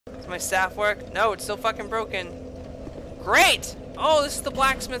my staff work? No, it's still fucking broken. Great! Oh, this is the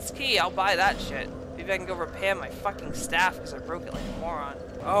blacksmith's key. I'll buy that shit. Maybe I can go repair my fucking staff because I broke it like a moron.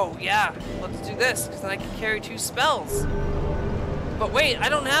 Oh, yeah. Let's do this because then I can carry 2 spells. But wait, I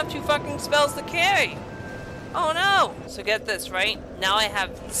don't have 2 fucking spells to carry. Oh, no. So get this, right? Now I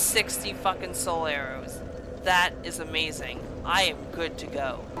have 60 fucking soul arrows. That is amazing. I am good to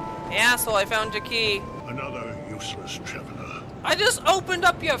go. Hey, asshole, I found your key. Another useless traveler. I just opened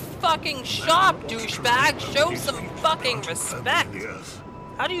up your fucking shop, douchebag. Show some fucking respect.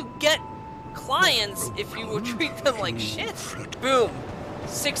 How do you get clients if you will treat them like shit? Boom.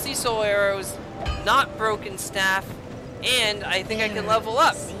 60 soul arrows, not broken staff, and I think I can level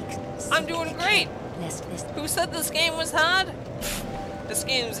up. I'm doing great. Who said this game was hard? This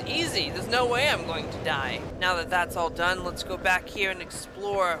game's easy. There's no way I'm going to die. Now that that's all done, let's go back here and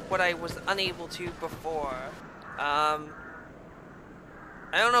explore what I was unable to before. I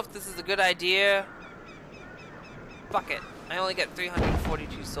don't know if this is a good idea. Fuck it. I only get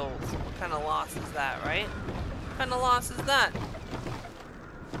 342 souls. What kind of loss is that, right? What kind of loss is that?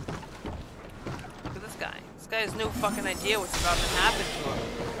 Look at this guy. This guy has no fucking idea what's about to happen to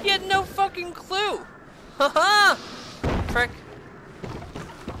him. He had no fucking clue! Haha! Prick.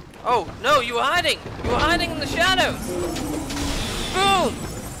 Oh, no, you were hiding! You were hiding in the shadows! Boom!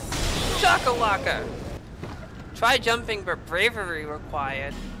 Chakalaka! Try jumping, but bravery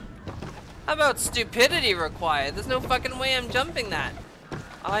required. How about stupidity required? There's no fucking way I'm jumping that.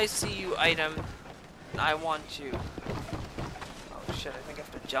 I see you, item. I want you. Oh shit, I think I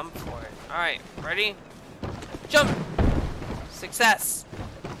have to jump for it. Alright, ready? Jump! Success!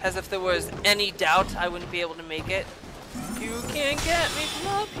 As if there was any doubt I wouldn't be able to make it. You can't get me from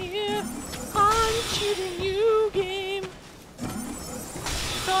up here. I'm cheating you, game.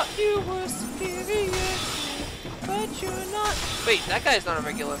 Thought you were superior, but you're not. Wait, that guy's not a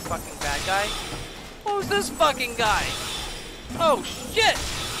regular fucking bad guy. Who's this fucking guy? Oh shit!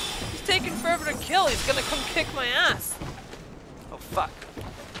 He's taking forever to kill. He's gonna come kick my ass. Oh fuck.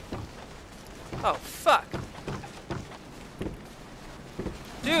 Oh fuck.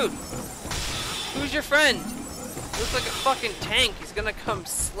 Dude, who's your friend? Looks like a fucking tank. He's gonna come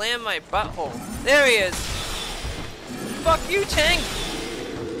slam my butthole. There he is. Fuck you, tank.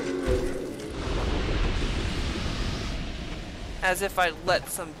 As if I let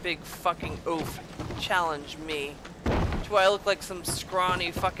some big fucking oaf challenge me. Do I look like some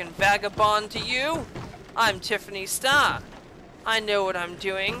scrawny fucking vagabond to you? I'm Tiffany Starr. I know what I'm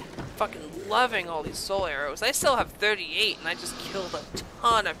doing. Fucking loving all these soul arrows. I still have 38 and I just killed a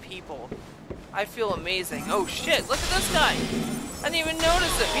ton of people. I feel amazing. Oh shit, look at this guy. I didn't even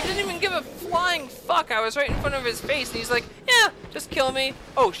notice him. He didn't even give a flying fuck. I was right in front of his face and he's like, yeah, just kill me.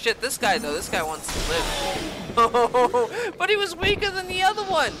 Oh shit, this guy though, this guy wants to live. Oh, but he was weaker than the other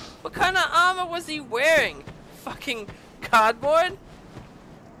one. What kind of armor was he wearing? Fucking cardboard?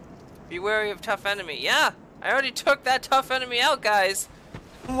 Be wary of tough enemy. Yeah, I already took that tough enemy out, guys.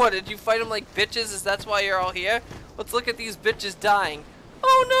 What, did you fight him like bitches? Is that why you're all here? Let's look at these bitches dying.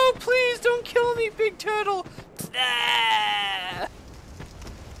 Oh no, please don't kill me, big turtle. Ah!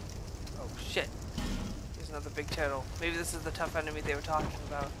 Oh shit. Here's another big turtle. Maybe this is the tough enemy they were talking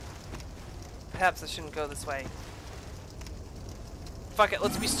about. Perhaps I shouldn't go this way. Fuck it,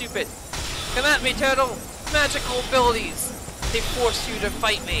 let's be stupid. Come at me, turtle. Magical abilities. They force you to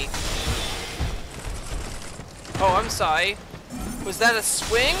fight me. Oh, I'm sorry. Was that a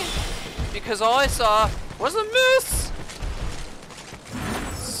swing? Because all I saw was a miss.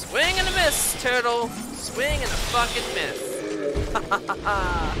 Swing and a miss, turtle. Swing and a fucking miss.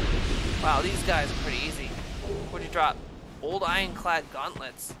 Wow, these guys are pretty easy. What'd you drop? Old ironclad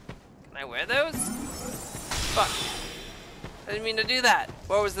gauntlets. Can I wear those? Fuck. I didn't mean to do that.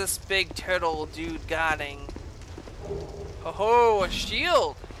 What was this big turtle dude guarding? Oh, a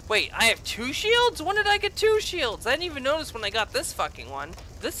shield. Wait, I have 2 shields? When did I get 2 shields? I didn't even notice when I got this fucking one.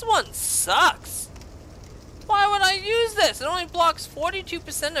 This one sucks. Why would I use this? It only blocks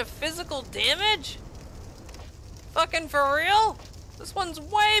 42% of physical damage? Fucking for real? This one's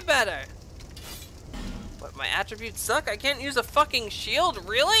way better. What, my attributes suck? I can't use a fucking shield?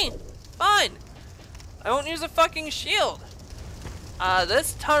 Really? Fine. I won't use a fucking shield.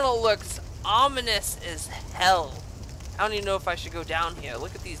 This tunnel looks ominous as hell. I don't even know if I should go down here.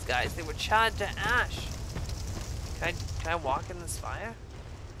 Look at these guys. They were charred to ash. Can I walk in this fire?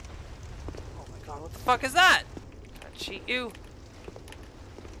 Oh my god, what the fuck is that? Can I cheat you?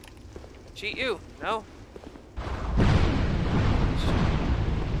 Cheat you? No?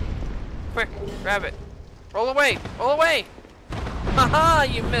 Quick, grab it. Roll away! Roll away! Haha,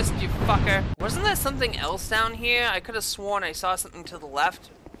 you missed, you fucker. Wasn't there something else down here? I could have sworn I saw something to the left.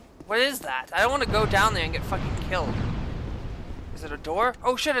 What is that? I don't want to go down there and get fucking killed. Is it a door?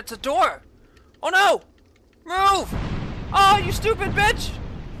 Oh shit, it's a door! Oh no! Move! Oh, you stupid bitch!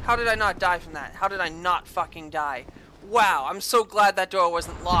 How did I not die from that? How did I not fucking die? Wow, I'm so glad that door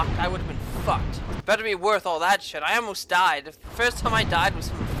wasn't locked. I would have been fucked. Better be worth all that shit. I almost died. If the first time I died was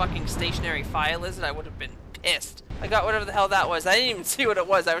from a fucking stationary fire lizard, I would have been pissed. I got whatever the hell that was. I didn't even see what it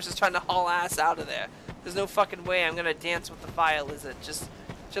was. I was just trying to haul ass out of there. There's no fucking way I'm gonna dance with the fire lizard. Just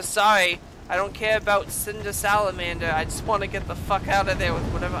sorry. I don't care about Cinder Salamander. I just want to get the fuck out of there with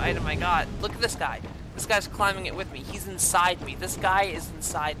whatever item I got. Look at this guy. This guy's climbing it with me. He's inside me. This guy is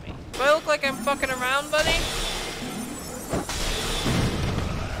inside me. Do I look like I'm fucking around, buddy?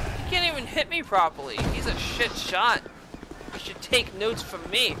 He can't even hit me properly. He's a shit shot. You should take notes from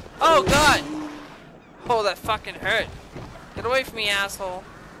me. Oh, God! Oh, that fucking hurt. Get away from me, asshole.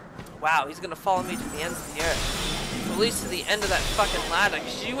 Wow, he's gonna follow me to the ends of the earth. At least to the end of that fucking ladder,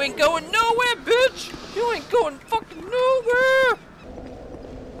 because you ain't going nowhere, bitch! You ain't going fucking nowhere!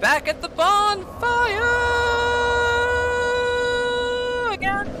 Back at the bonfire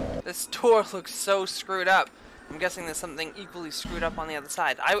again. This door looks so screwed up. I'm guessing there's something equally screwed up on the other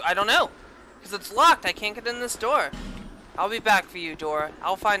side. I don't know. Because it's locked. I can't get in this door. I'll be back for you, door.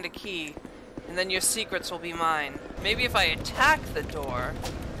 I'll find a key. And then your secrets will be mine. Maybe if I attack the door.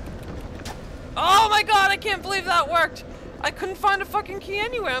 Oh my god, I can't believe that worked. I couldn't find a fucking key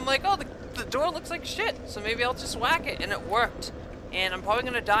anywhere. I'm like, oh, the door looks like shit. So maybe I'll just whack it. And it worked. And I'm probably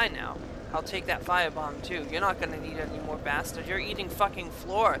gonna die now. I'll take that firebomb too. You're not gonna need any more, bastard. You're eating fucking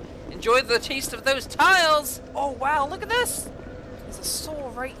floor. Enjoy the taste of those tiles! Oh wow, look at this! There's a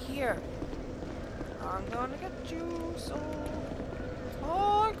soul right here. I'm gonna get you, soul.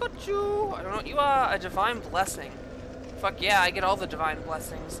 Oh, I got you! I don't know what you are. A divine blessing. Fuck yeah, I get all the divine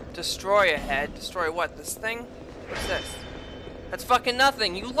blessings. Destroy ahead. Destroy what? This thing? What's this? That's fucking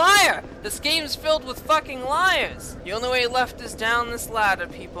nothing, you liar! This game's filled with fucking liars! The only way left is down this ladder,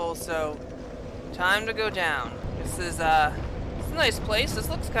 people, so time to go down. This is it's a nice place. This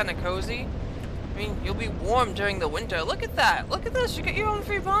looks kinda cozy. I mean, you'll be warm during the winter. Look at that! Look at this! You get your own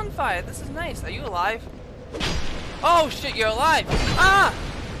free bonfire. This is nice. Are you alive? Oh shit, you're alive! Ah!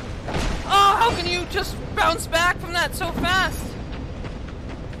 Oh, how can you just bounce back from that so fast?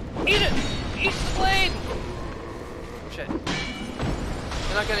 Eat it! Eat the blade! Shit.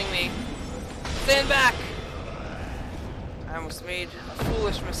 You're not getting me. Stand back! I almost made a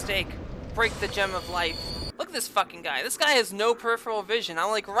foolish mistake. Break the gem of life. Look at this fucking guy. This guy has no peripheral vision.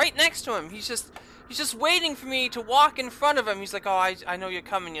 I'm like right next to him. He's just waiting for me to walk in front of him. He's like, oh, I know you're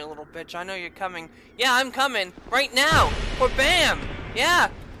coming, you little bitch. I know you're coming. Yeah, I'm coming. Right now. Or bam! Yeah.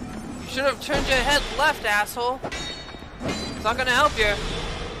 You should have turned your head left, asshole. It's not gonna help you.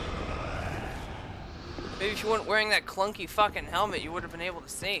 Maybe if you weren't wearing that clunky fucking helmet, you would have been able to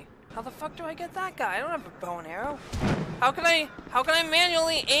see. How the fuck do I get that guy? I don't have a bow and arrow. How can I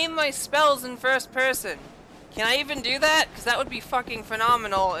manually aim my spells in first person? Can I even do that? Because that would be fucking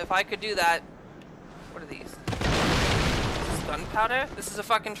phenomenal if I could do that. What are these? Is this gunpowder? This is a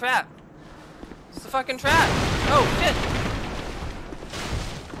fucking trap. This is a fucking trap. Oh, shit.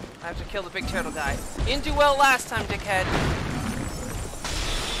 I have to kill the big turtle guy. You didn't do well last time, dickhead.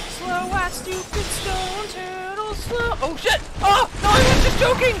 Slow-eyed, stupid stone turtle, slow. Oh shit! Oh no, I was just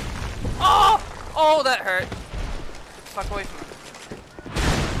joking. Oh, that hurt. Get the fuck away from me.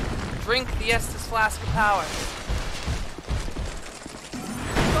 Drink the Estus flask of power.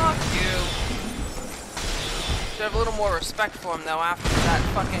 Fuck you. Should have a little more respect for him though after that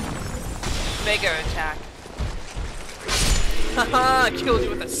fucking mega attack. Haha, killed you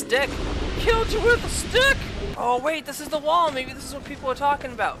with a stick. Killed you with a stick. Oh wait, this is the wall. Maybe this is what people are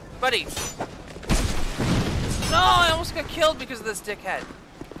talking about. Buddy. No, I almost got killed because of this dickhead.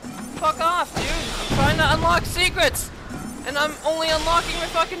 Fuck off, dude. I'm trying to unlock secrets. And I'm only unlocking my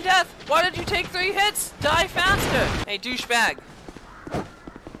fucking death. Why did you take 3 hits? Die faster. Hey, douchebag.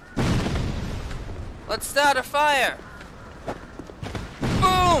 Let's start a fire.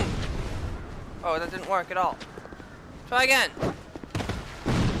 Boom. Oh, that didn't work at all. Try again.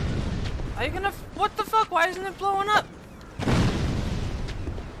 Are you gonna... What the fuck? Why isn't it blowing up?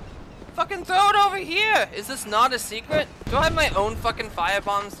 Fucking throw it over here! Is this not a secret? Do I have my own fucking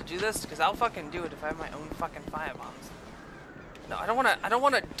firebombs to do this? Because I'll fucking do it if I have my own fucking firebombs. No, I don't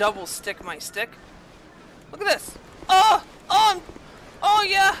wanna double stick my stick. Look at this! Oh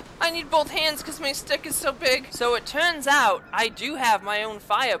yeah! I need both hands because my stick is so big. So it turns out I do have my own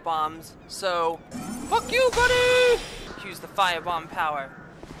firebombs, so... Fuck you, buddy! Use the firebomb power.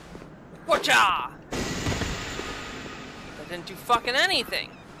 Whatcha! That didn't do fucking anything.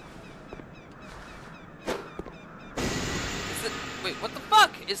 Is it... Wait, what the...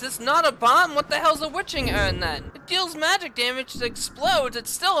 fuck? Is this not a bomb? What the hell's a witching urn then? It deals magic damage, it explodes, it's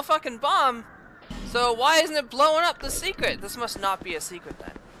still a fucking bomb. So why isn't it blowing up the secret? This must not be a secret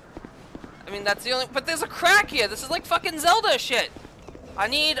then. I mean, that's the only, but there's a crack here. This is like fucking Zelda shit. I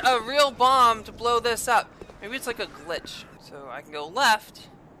need a real bomb to blow this up. Maybe it's like a glitch. So I can go left,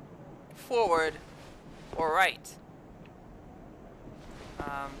 forward, or right.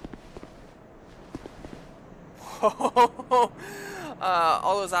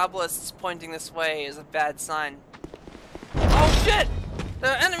 All those obelisks pointing this way is a bad sign. Oh shit!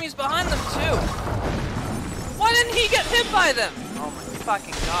 There are enemies behind them too! Why didn't he get hit by them? Oh my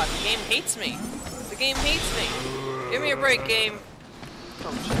fucking god, the game hates me. The game hates me. Give me a break, game.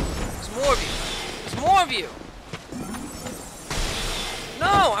 Oh shit. There's more of you. There's more of you!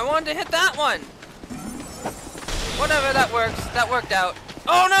 No! I wanted to hit that one! Whatever, that works. That worked out.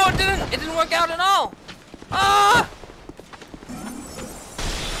 Oh no, it didn't! It didn't work out at all! Ah!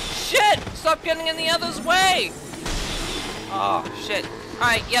 Shit! Stop getting in the other's way! Oh, shit.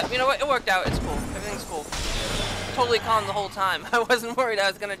 Alright, yep, you know what? It worked out. It's cool. Everything's cool. Totally calm the whole time. I wasn't worried I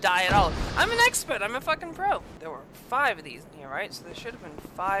was gonna die at all. I'm an expert. I'm a fucking pro. There were 5 of these in here, right? So there should have been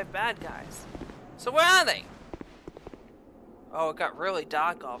 5 bad guys. So where are they? Oh, it got really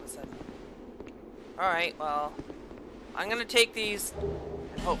dark all of a sudden. Alright, well, I'm gonna take these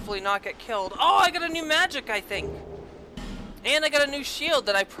and hopefully not get killed. Oh, I got a new magic, I think. And I got a new shield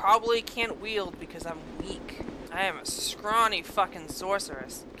that I probably can't wield because I'm weak. I am a scrawny fucking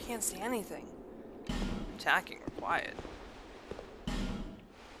sorceress. Can't see anything. Attacking required.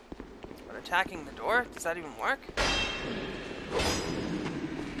 But attacking the door? Does that even work?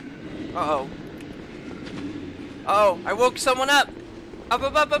 Uh-oh. Oh, I woke someone up! Up,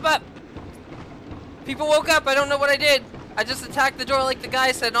 up, up, up, up! People woke up, I don't know what I did. I just attacked the door like the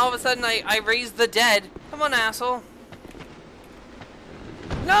guy said, and all of a sudden I raised the dead. Come on, asshole.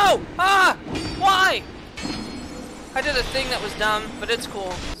 No! Ah! Why? I did a thing that was dumb, but it's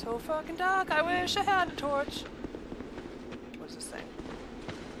cool. So fucking dark, I wish I had a torch. What does this say?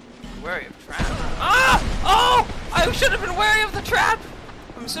 Wary of trap. Ah! Oh! I should have been wary of the trap!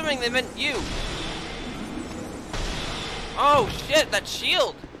 I'm assuming they meant you. Oh shit, that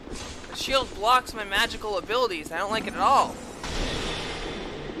shield! The shield blocks my magical abilities. I don't like it at all.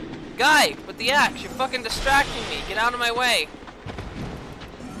 Guy, with the axe, you're fucking distracting me. Get out of my way.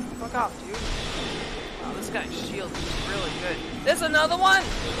 Fuck off, dude. Wow, this guy's shield is just really good. There's another one!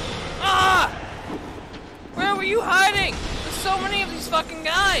 Ah! Where were you hiding? There's so many of these fucking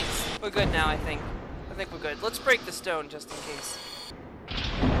guys! We're good now, I think. I think we're good. Let's break the stone just in case.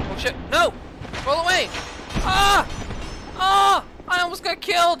 Oh shit, no! Roll away! Ah! Ah! I almost got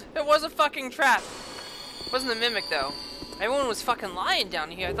killed! It was a fucking trap. It wasn't a mimic though. Everyone was fucking lying down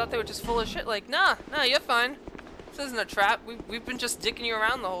here. I thought they were just full of shit like, nah, you're fine. This isn't a trap. We've been just dicking you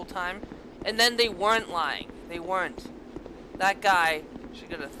around the whole time. And then they weren't lying. They weren't. That guy should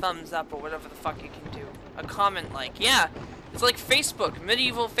get a thumbs up or whatever the fuck you can do. A comment like. Yeah, it's like Facebook,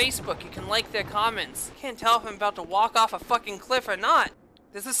 medieval Facebook. You can like their comments. Can't tell if I'm about to walk off a fucking cliff or not.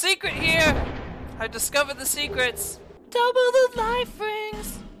 There's a secret here. I discovered the secrets. Double the life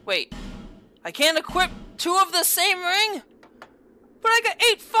rings. Wait, I can't equip 2 of the same ring? But I got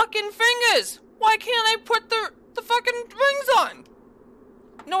 8 fucking fingers. Why can't I put the fucking rings on?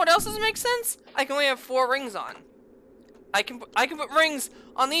 You know what else doesn't make sense? I can only have 4 rings on. I can put rings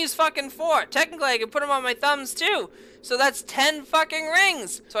on these fucking 4. Technically, I can put them on my thumbs too. So that's 10 fucking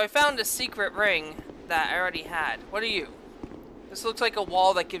rings. So I found a secret ring that I already had. What are you? This looks like a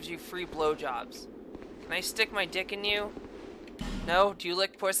wall that gives you free blowjobs. Can I stick my dick in you? No? Do you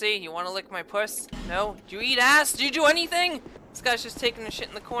lick pussy? You want to lick my puss? No? Do you eat ass? Do you do anything? This guy's just taking a shit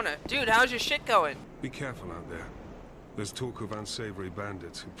in the corner. Dude, how's your shit going? Be careful out there. There's talk of unsavory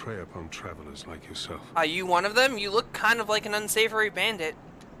bandits who prey upon travelers like yourself. Are you one of them? You look kind of like an unsavory bandit.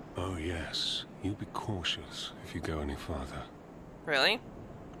 Oh yes. You be cautious if you go any farther. Really?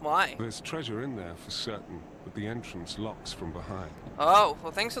 Why? There's treasure in there for certain, but the entrance locks from behind. Oh,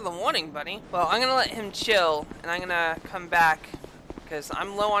 well thanks for the warning, buddy. Well, I'm gonna let him chill, and I'm gonna come back, because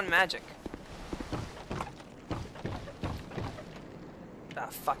I'm low on magic. Ah,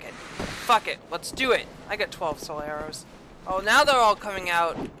 fuck it. Fuck it. Let's do it. I got 12 soul arrows. Oh, now they're all coming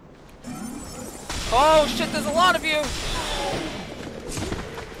out. Oh, shit, there's a lot of you.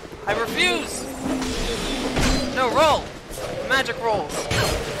 I refuse. No, roll. Magic rolls.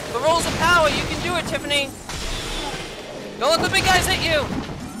 The rolls of power. You can do it, Tiffany. Don't let the big guys hit you.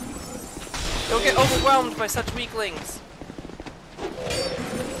 Don't get overwhelmed by such weaklings.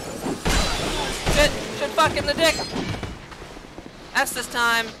 Shit fuck in the dick. That's this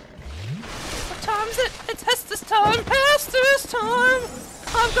time. What time's it? It's Hester's time! Hester's time!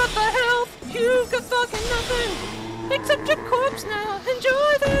 I've got the health, you've got fucking nothing! Except your corpse now,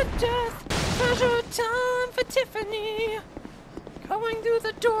 enjoy the death! Treasure time for Tiffany! Going through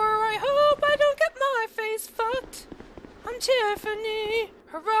the door, I hope I don't get my face fucked! I'm Tiffany!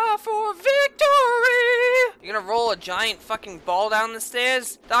 Hurrah for victory! You're gonna roll a giant fucking ball down the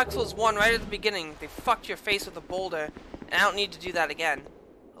stairs? Dark Souls 1 right at the beginning, they fucked your face with a boulder, and I don't need to do that again.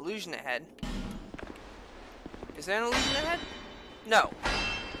 Illusion ahead. Is there an illusion ahead? No.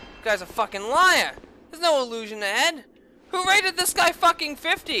 You guy's a fucking liar! There's no illusion ahead! Who rated this guy fucking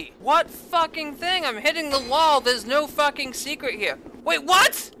 50? What fucking thing? I'm hitting the wall, there's no fucking secret here. Wait,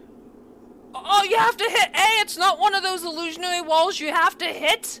 what?! Oh, you have to hit A! It's not one of those illusionary walls you have to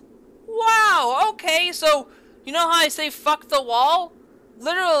hit? Wow, okay, so, you know how I say fuck the wall?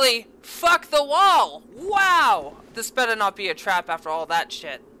 Literally, fuck the wall! Wow! This better not be a trap after all that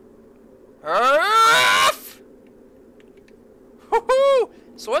shit. Woohoo!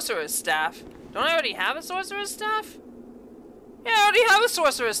 Sorcerer's Staff. Don't I already have a Sorcerer's Staff? Yeah, I already have a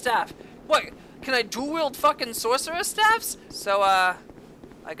Sorcerer's Staff. What, can I dual wield fucking Sorcerer's Staffs? So, I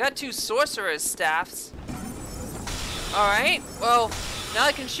got 2 Sorcerer's Staffs. Alright, well, now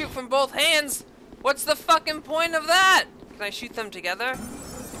I can shoot from both hands. What's the fucking point of that? Can I shoot them together?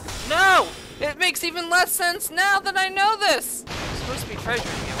 No! It makes even less sense now that I know this! There's supposed to be treasure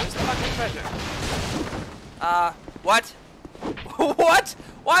in here. Where's the fucking treasure? What? What?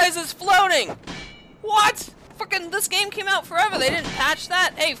 Why is this floating? What? Fucking, this game came out forever. They didn't patch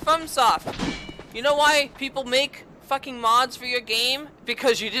that? Hey, FromSoft. You know why people make fucking mods for your game?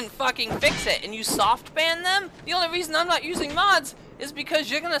 Because you didn't fucking fix it and you soft ban them? The only reason I'm not using mods is because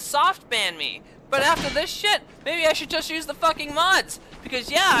you're gonna soft ban me. But after this shit, maybe I should just use the fucking mods.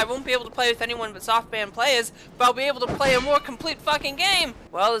 Because yeah, I won't be able to play with anyone but soft ban players, but I'll be able to play a more complete fucking game.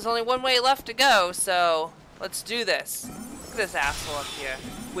 Well, there's only one way left to go, so let's do this. Look at this asshole up here,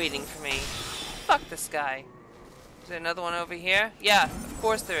 waiting for me. Fuck this guy. Is there another one over here? Yeah, of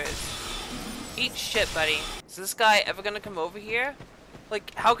course there is. Eat shit, buddy. Is this guy ever gonna come over here?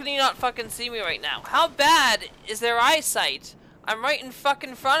 Like, how can he not fucking see me right now? How bad is their eyesight? I'm right in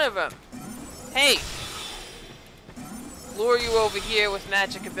fucking front of him. Hey! Lure you over here with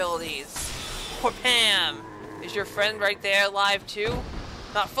magic abilities. Pam! Is your friend right there alive too?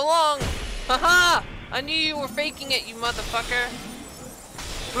 Not for long! Haha! I knew you were faking it, you motherfucker!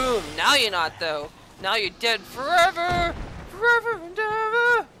 Boom! Now you're not, though. Now you're dead forever! Forever and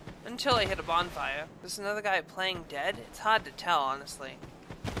ever! Until I hit a bonfire. There's another guy playing dead? It's hard to tell, honestly.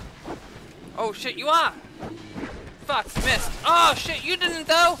 Oh shit, you are! Fuck, missed. Oh shit, you didn't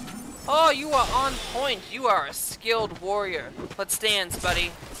though! Oh, you are on point. You are a skilled warrior. Let's dance,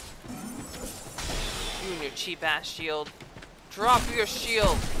 buddy. You and your cheap ass shield. Drop your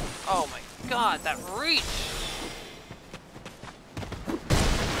shield. Oh my god, that reach!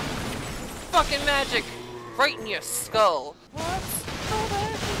 Fucking magic! Right in your skull. What's over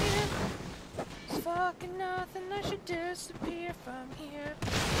here? It's fucking nothing. I should disappear from here.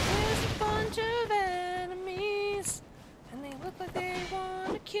 There's a bunch of enemies, and they look like they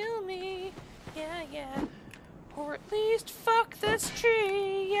want to kill me. Yeah, yeah. Or at least fuck this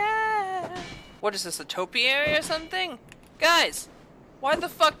tree. Yeah. What is this, a topiary or something? Guys, why the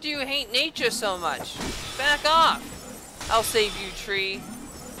fuck do you hate nature so much? Back off. I'll save you, tree.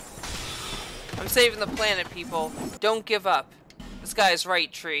 I'm saving the planet, people. Don't give up. This guy is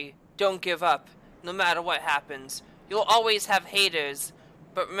right, tree. Don't give up. No matter what happens. You'll always have haters.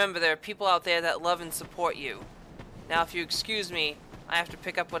 But remember, there are people out there that love and support you. Now, if you excuse me, I have to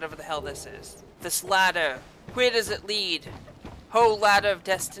pick up whatever the hell this is. This ladder. Where does it lead? Ho, ladder of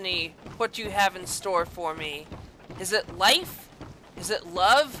destiny. What do you have in store for me? Is it life? Is it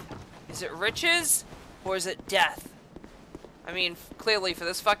love? Is it riches? Or is it death? I mean, clearly for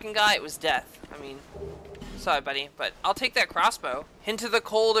this fucking guy, it was death. I mean, sorry, buddy, but I'll take that crossbow. Into the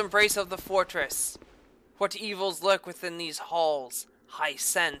cold embrace of the fortress. What evils lurk within these halls? I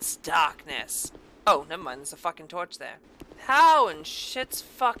sense darkness. Oh, never mind, there's a fucking torch there. How in shit's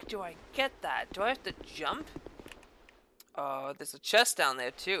fuck do I get that? Do I have to jump? Oh, there's a chest down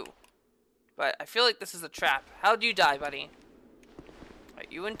there too. But I feel like this is a trap. How'd you die, buddy?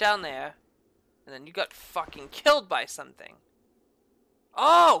 Right, you went down there, and then you got fucking killed by something.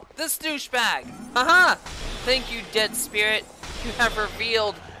 Oh, this douchebag! Haha! Thank you, dead spirit. You have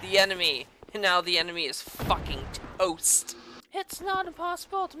revealed the enemy, and now the enemy is fucking toast. It's not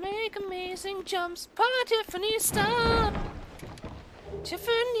impossible to make amazing jumps by Tiffany Starr.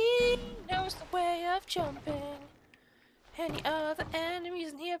 Tiffany knows the way of jumping. Any other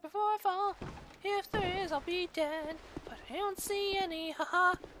enemies in here before I fall? If there is, I'll be dead. But I don't see any,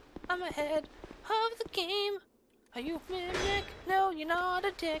 haha. I'm ahead. of the game. Are you a mimic? No, you're not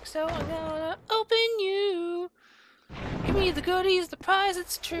a dick, so I'm gonna open you. Give me the goodies, the prize,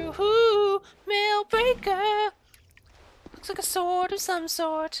 it's true. Ooh, mail breaker. Looks like a sword of some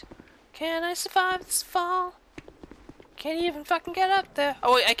sort. Can I survive this fall? Can't even fucking get up there.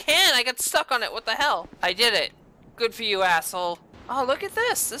 Oh wait, I can! I got stuck on it, what the hell? I did it. Good for you, asshole. Oh, look at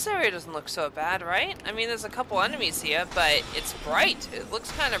this. This area doesn't look so bad, right? I mean, there's a couple enemies here, but it's bright. It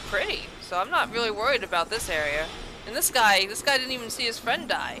looks kind of pretty. So I'm not really worried about this area. And this guy didn't even see his friend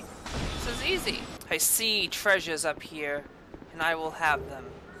die. This is easy. I see treasures up here, and I will have them.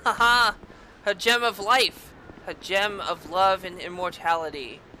 Haha! A gem of life. A gem of love and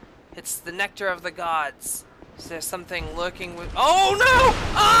immortality. It's the nectar of the gods. Is there something lurking with— oh no!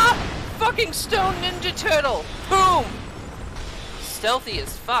 Ah! Fucking stone ninja turtle! Boom! Stealthy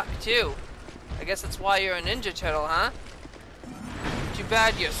as fuck, too. I guess that's why you're a ninja turtle, huh? Too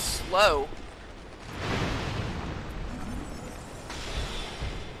bad you're slow.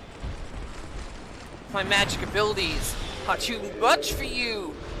 My magic abilities are too much for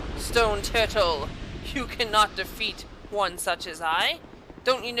you, stone turtle. You cannot defeat one such as I.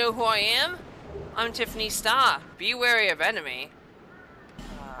 Don't you know who I am? I'm Tiffany Starr. Be wary of enemy.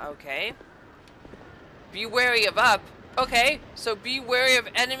 Okay. Be wary of up. Okay, so be wary of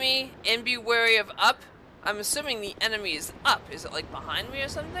enemy and be wary of up. I'm assuming the enemy is up. Is it like behind me or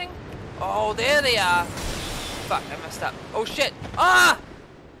something? Oh, there they are. Fuck, I messed up. Oh shit. Ah!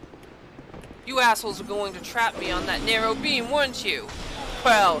 You assholes were going to trap me on that narrow beam, weren't you?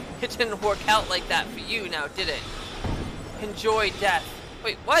 Well, it didn't work out like that for you now, did it? Enjoy death.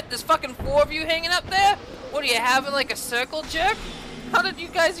 Wait, what? There's fucking 4 of you hanging up there? What are you having, like a circle jerk? How did you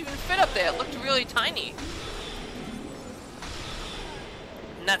guys even fit up there? It looked really tiny.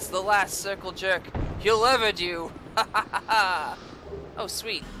 And that's the last circle jerk you'll ever do. Ha ha ha ha. Oh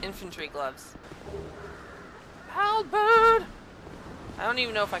sweet, infantry gloves. Halberd! I don't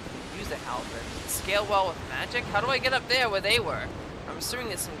even know if I can use a halberd. Does it scale well with magic? How do I get up there where they were? I'm assuming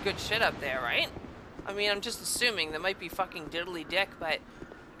there's some good shit up there, right? I mean, I'm just assuming there might be fucking diddly dick, but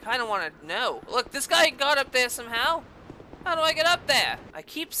I kind of want to know. Look, this guy got up there somehow. How do I get up there? I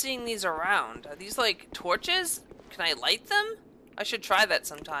keep seeing these around. Are these like torches? Can I light them? I should try that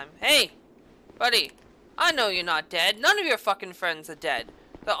sometime. Hey, buddy, I know you're not dead. None of your fucking friends are dead.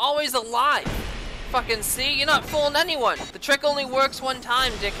 They're always alive. Fucking see? You're not fooling anyone. The trick only works one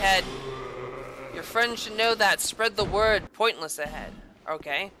time, dickhead. Your friends should know that. Spread the word. Pointless ahead.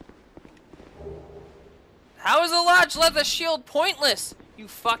 Okay. How is a large leather shield pointless, you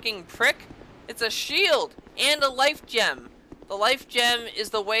fucking prick? It's a shield and a life gem. The life gem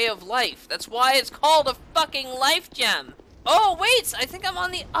is the way of life. That's why it's called a fucking life gem. Oh, wait! I think I'm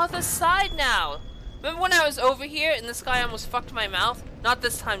on the other side now. Remember when I was over here and this guy almost fucked my mouth? Not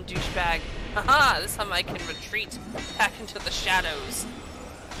this time, douchebag. Haha, this time I can retreat back into the shadows.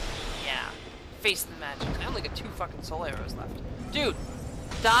 Yeah. Face the magic. I only got 2 fucking soul arrows left. Dude,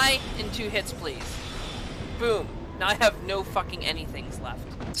 die in 2 hits, please. Boom. Now I have no fucking anythings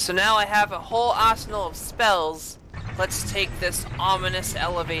left. So now I have a whole arsenal of spells. Let's take this ominous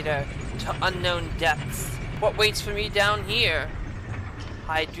elevator to unknown depths. What waits for me down here?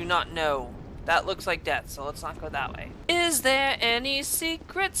 I do not know. That looks like death, so let's not go that way. Is there any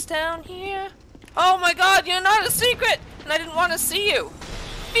secrets down here? Oh my god, you're not a secret! And I didn't want to see you!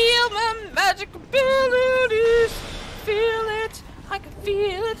 Feel my magic abilities! Feel it! I can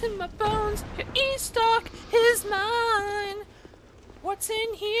feel it in my bones! Your E-stock is mine! What's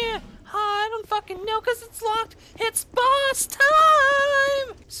in here? I don't fucking know cause it's locked! It's boss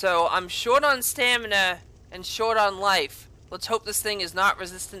time! So, I'm short on stamina and short on life. Let's hope this thing is not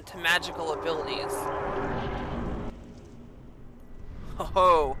resistant to magical abilities.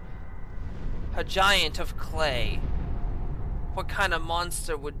 Oh, a giant of clay. What kind of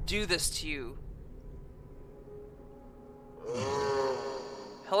monster would do this to you?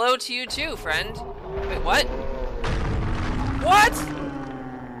 Hello to you too, friend. Wait, what? What?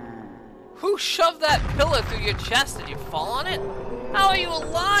 Who shoved that pillar through your chest? Did you fall on it? How are you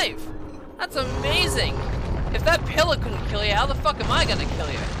alive? That's amazing. If that pillar couldn't kill you, how the fuck am I gonna kill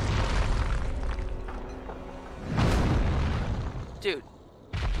you? Dude,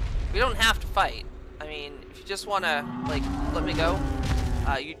 we don't have to fight. I mean, if you just wanna, like, let me go,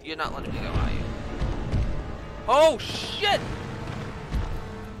 you're not letting me go, are you? Oh, shit!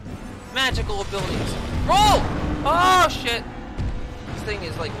 Magical abilities. Roll! Oh, shit! This thing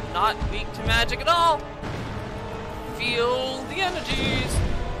is, like, not weak to magic at all. Feel the energies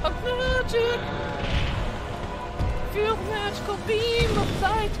of magic. Feel the magical beam of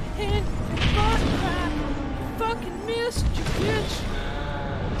light in your butt crack. You fucking missed, you bitch.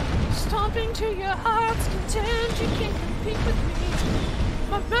 Stomping to your heart's content, you can't compete with me.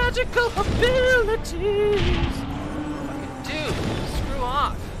 My magical abilities. Fucking dude, screw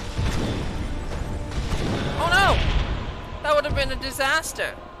off. Oh no! That would have been a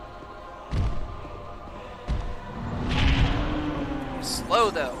disaster. You're slow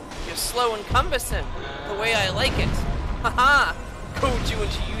though. You're slow and cumbersome. The way I like it. Haha! Code you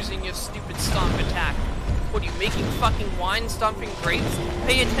into using your stupid stomp attack. What are you making fucking wine stomping grapes?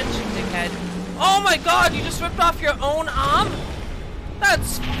 Pay attention, dickhead. Oh my god, you just ripped off your own arm?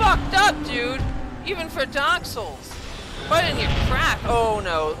 That's fucked up, dude. Even for Dark Souls. Right in your crack. Oh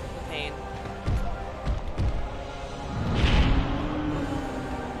no, pain.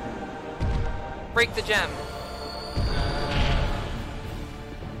 Break the gem.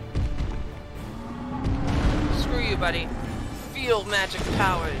 Screw you, buddy. Feel magic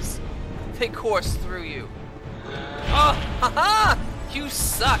powers. They course through you. Oh, haha! You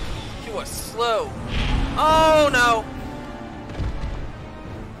suck. You are slow. Oh no.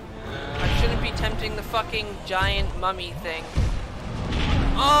 I shouldn't be tempting the fucking giant mummy thing.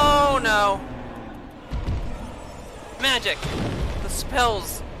 Oh no. Magic. The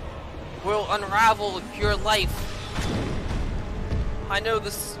spells will unravel your life. I know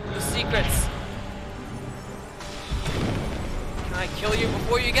the secrets. Can I kill you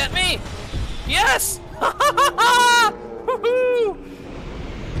before you get me? Yes! Woohoo!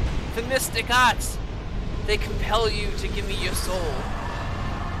 The mystic arts. They compel you to give me your soul.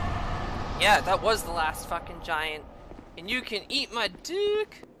 Yeah, that was the last fucking giant. And you can eat my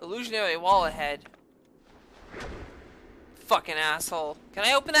dick. Illusionary wall ahead. Fucking asshole. Can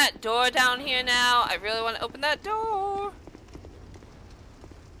I open that door down here now? I really want to open that door.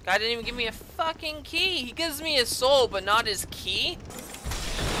 Guy didn't even give me a fucking key. He gives me his soul, but not his key.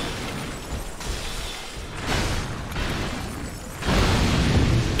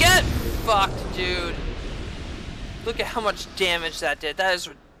 Get fucked, dude. Look at how much damage that did. That is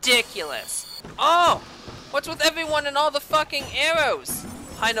ridiculous. Oh! What's with everyone and all the fucking arrows?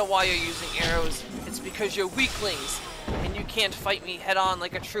 I know why you're using arrows. It's because you're weaklings. And you can't fight me head on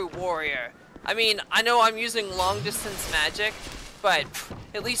like a true warrior. I mean, I know I'm using long distance magic, but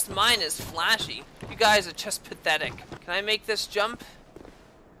at least mine is flashy. You guys are just pathetic. Can I make this jump?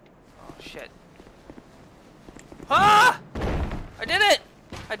 Oh shit. Ah! I did it!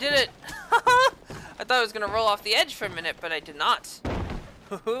 I did it! I thought I was gonna roll off the edge for a minute, but I did not.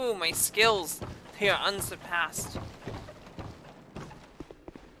 Hoo-hoo, my skills, they are unsurpassed.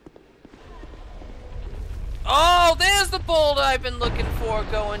 Oh, there's the boulder I've been looking for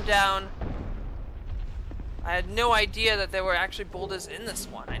going down. I had no idea that there were actually boulders in this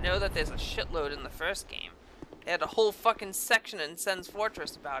one. I know that there's a shitload in the first game. They had a whole fucking section in Sen's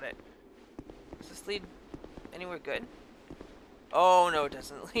Fortress about it. Does this lead anywhere good? Oh no, it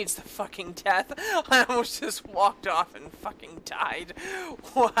doesn't. It leads to fucking death. I almost just walked off and fucking died.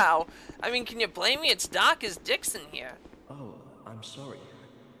 Wow. I mean, can you blame me? It's dark as dicks in here. Oh, I'm sorry.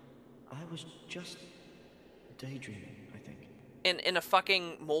 I was just daydreaming, I think. In a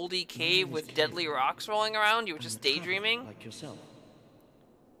fucking moldy cave with deadly rocks rolling around? You were just daydreaming? Like yourself.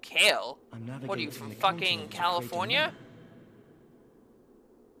 Kale? What are you, from fucking California?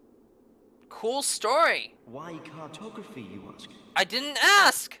 Cool story. Why cartography, you ask? I didn't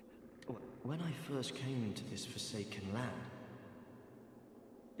ask! When I first came into this forsaken land,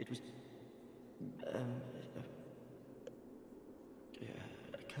 it was...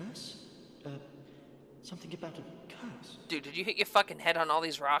 a curse? Something about a curse. Dude, did you hit your fucking head on all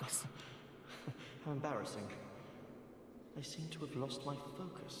these rocks? How embarrassing. I seem to have lost my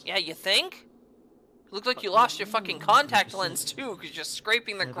focus. Yeah, you think? It looked like you lost your fucking contact lens too, because you're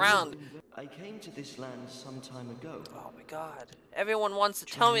scraping the ground. I came to this land some time ago. Oh my god. Everyone wants to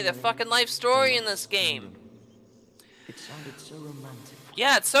tell me their fucking life story in this game. It sounded so romantic.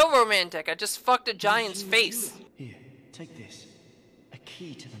 Yeah, it's so romantic. I just fucked a giant's face. Here, take this. A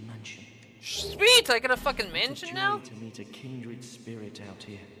key to the mansion. Sweet! I got a fucking mansion now? To meet a kindred spirit out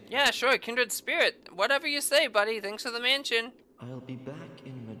here. Yeah, sure, kindred spirit. Whatever you say, buddy. Thanks for the mansion. I'll be back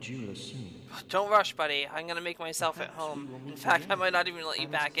in Majula soon. Don't rush, buddy. I'm gonna make myself at home. In fact, I might not even let you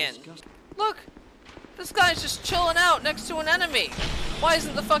back in. Look! This guy's just chilling out next to an enemy. Why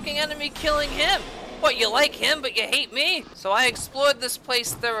isn't the fucking enemy killing him? What, you like him, but you hate me? So I explored this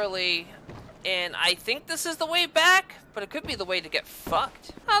place thoroughly, and I think this is the way back, but it could be the way to get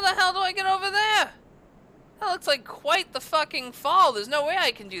fucked. How the hell do I get over there? That looks like quite the fucking fall. There's no way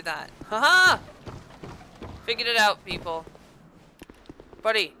I can do that. Haha! Figured it out, people.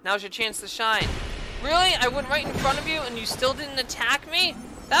 Buddy, now's your chance to shine. Really? I went right in front of you and you still didn't attack me?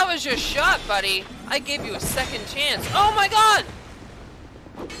 That was your shot, buddy. I gave you a second chance. Oh my god!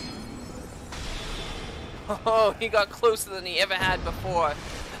 Oh, he got closer than he ever had before.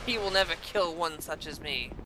 He will never kill one such as me.